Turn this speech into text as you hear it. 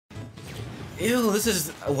Ew, this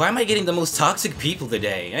is... Why am I getting the most toxic people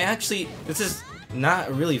today? This is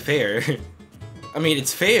not really fair. I mean,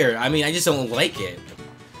 it's fair. I mean, I just don't like it.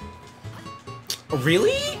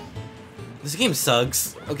 Really? This game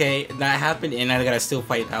sucks. Okay, that happened, and I gotta still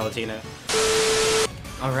fight Palutena.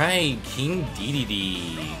 Alright, King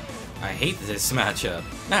DDD. I hate this matchup.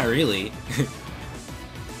 Not really.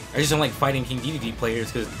 I just don't like fighting King DDD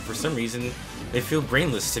players because for some reason they feel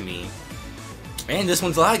brainless to me. And this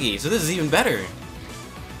one's laggy, so this is even better. If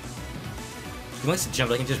he wants to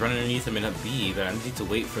jump, I can just run underneath him and up B, but I need to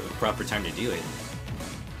wait for the proper time to do it.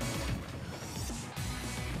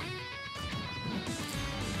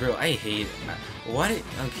 Bro, I hate... What?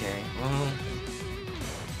 Okay, well...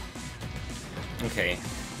 Okay.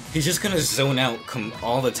 He's just gonna zone out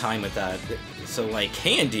all the time with that. So, like,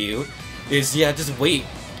 can do is, yeah, just wait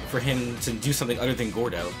for him to do something other than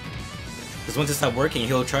Gordo. Because once it stops working,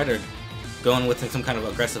 he'll try to go in with some kind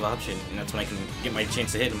of aggressive option, and that's when I can get my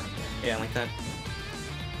chance to hit him. Yeah, like that.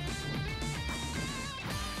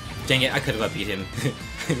 Dang it, I could have upbeat him.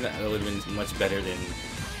 That would have been much better than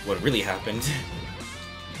what really happened.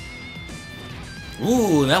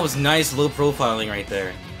 Ooh, that was nice low profiling right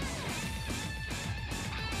there.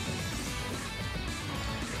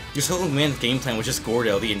 This whole man's game plan was just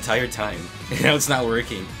Gordo the entire time. Now it's not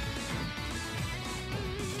working.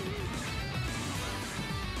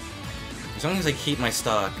 As long as I keep my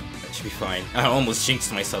stock, that should be fine. I almost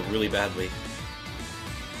jinxed myself really badly.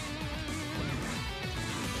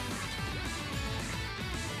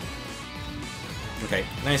 Okay,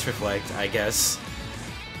 nice reflect, I guess.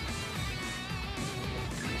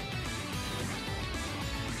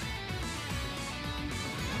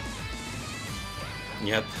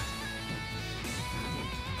 Yep.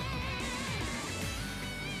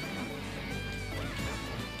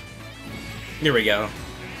 Here we go.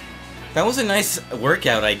 That was a nice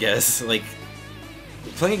workout, I guess. Like,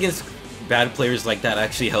 playing against bad players like that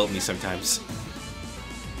actually helped me sometimes.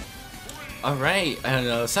 Alright, and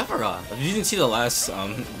Sephiroth. If you didn't see the last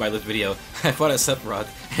Byleth video, I fought at Sephiroth,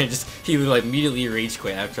 and he would like immediately rage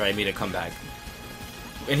quit after I made a comeback.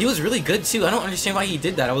 And he was really good too. I don't understand why he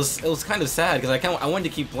did that. It was kind of sad because I wanted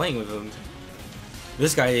to keep playing with him.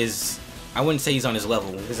 This guy is, I wouldn't say he's on his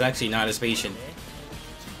level. He's actually not as patient.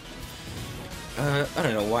 I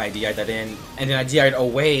don't know why I DI'd that in, and then I DI'd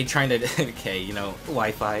away trying to. Okay, you know,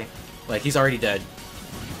 Wi-Fi. Like, he's already dead.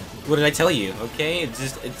 What did I tell you? Okay,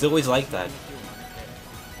 it's always like that.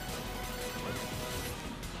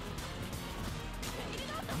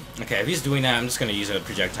 Okay, if he's doing that, I'm just gonna use a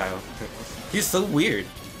projectile. He's so weird.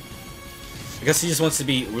 I guess he just wants to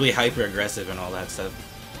be really hyper aggressive and all that stuff.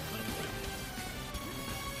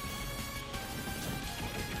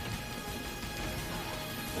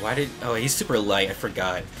 Why did... Oh, he's super light, I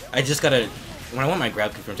forgot. I just gotta... When I want my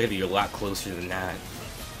grab confirmed, I gotta be a lot closer than that.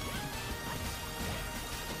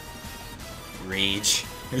 Rage.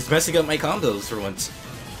 He's messing up my combos for once.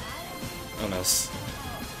 Oh no.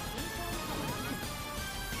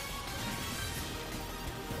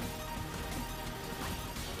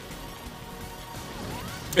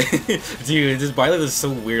 Dude, this Byleth is so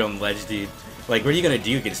weird on ledge, dude. Like, what are you gonna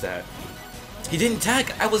do against that? He didn't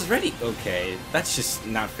attack! I was ready! Okay, that's just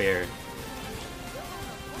not fair.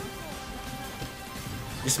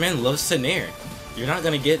 This man loves to nair. You're not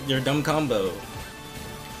gonna get your dumb combo.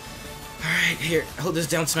 Alright, here, hold this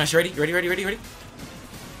down smash. Ready? Ready, ready, ready, ready?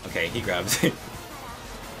 Okay, he grabs. I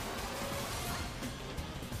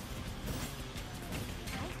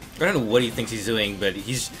don't know what he thinks he's doing, but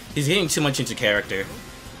he's getting too much into character.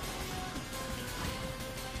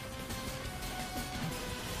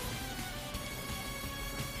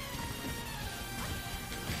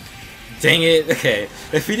 Dang it, okay.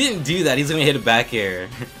 If he didn't do that, he's gonna hit a back air.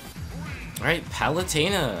 Alright,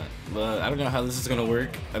 Palutena. I don't know how this is gonna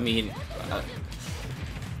work. I mean,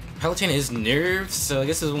 Palutena is nerfed, so I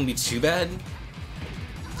guess this won't be too bad.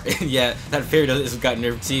 Yeah, that fair has got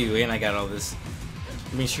nerfed too, and I got all this.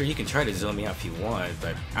 I mean, sure, you can try to zone me out if you want,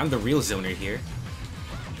 but I'm the real zoner here.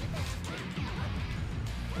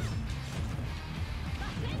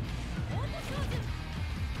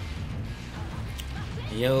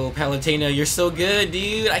 Yo, Palutena, you're so good,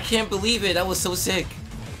 dude! I can't believe it! That was so sick!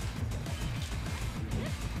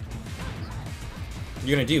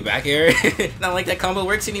 You're gonna do back air? Not like that combo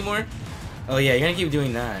works anymore? Oh yeah, you're gonna keep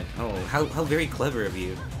doing that. Oh, how very clever of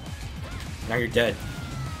you. Now you're dead.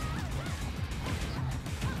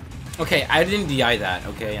 Okay, I didn't DI that,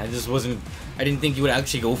 okay? I didn't think you would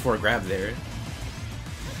actually go for a grab there.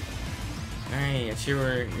 Alright, it's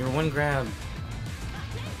your one grab.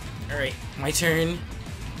 Alright, my turn.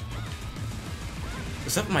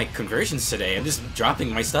 What's up with my conversions today? I'm just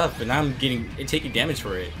dropping my stuff, and now I'm taking damage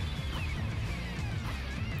for it.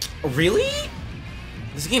 Really?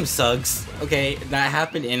 This game sucks. Okay, that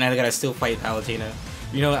happened, and I gotta still fight Palutena.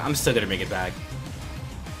 You know what? I'm still gonna make it back.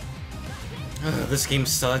 Ugh, this game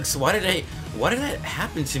sucks. Why did that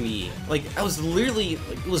happen to me? Like, I was literally,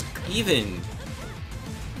 like, it was even.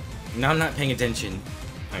 Now I'm not paying attention.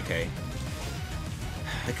 Okay.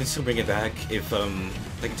 I can still bring it back if, I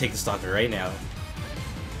can take the stalker right now.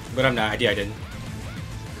 But I'm not. Yeah, I didn't.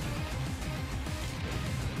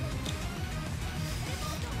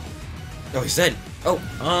 Oh, he's dead. Oh,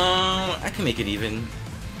 I can make it even.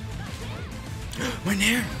 My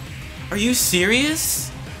Nair! Are you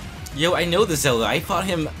serious? Yo, I know the Zelda. I fought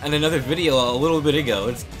him in another video a little bit ago.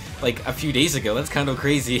 It's like a few days ago. That's kind of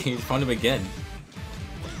crazy. You found him again.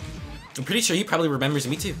 I'm pretty sure he probably remembers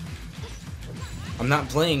me too. I'm not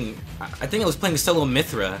playing. I think I was playing solo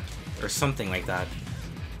Mithra or something like that.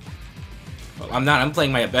 I'm not. I'm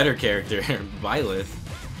playing my better character, Byleth.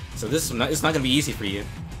 So it's not gonna be easy for you.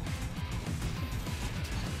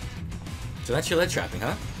 So that's your lead trapping,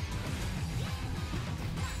 huh?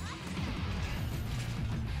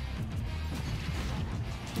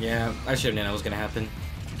 Yeah, I should have known that was gonna happen.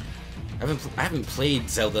 I haven't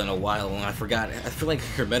played Zelda in a while, and I forgot. I feel like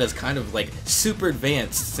her meta's kind of like super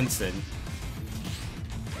advanced since then.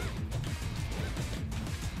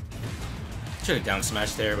 Should have down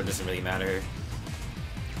smashed there, but it doesn't really matter.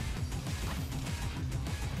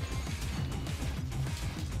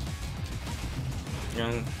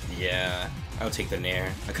 Young, yeah, I'll take the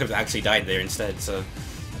Nair. I could have actually died there instead, so.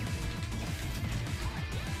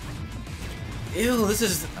 Ew, this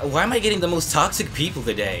is. Why am I getting the most toxic people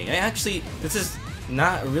today? This is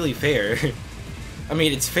not really fair. I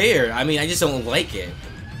mean, it's fair. I mean, I just don't like it.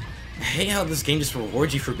 I hate how this game just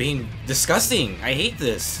rewards you for being disgusting. I hate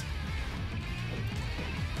this.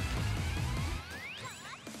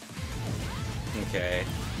 Okay.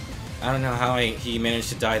 I don't know how he managed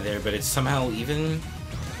to die there, but it's somehow even.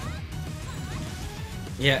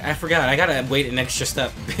 Yeah, I forgot. I gotta wait an extra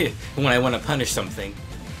step when I want to punish something.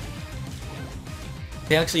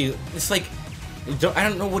 He actually, it's like, I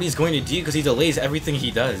don't know what he's going to do because he delays everything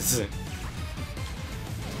he does.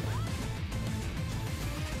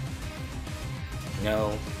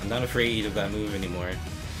 No, I'm not afraid of that move anymore.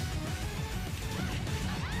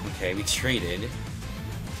 Okay, we traded.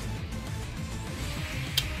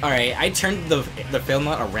 Alright, I turned the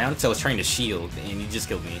Failmont around because I was trying to shield, and he just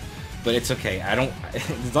killed me. But it's okay,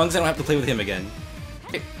 as long as I don't have to play with him again.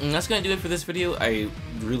 Okay, and that's gonna do it for this video. I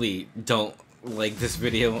really don't like this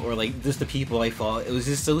video, or like just the people I fought. It was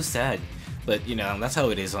just so sad. But, you know, that's how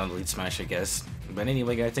it is on Elite Smash, I guess. But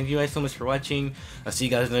anyway, guys, thank you guys so much for watching. I'll see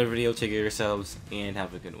you guys in another video. Take care of yourselves, and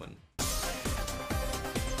have a good one.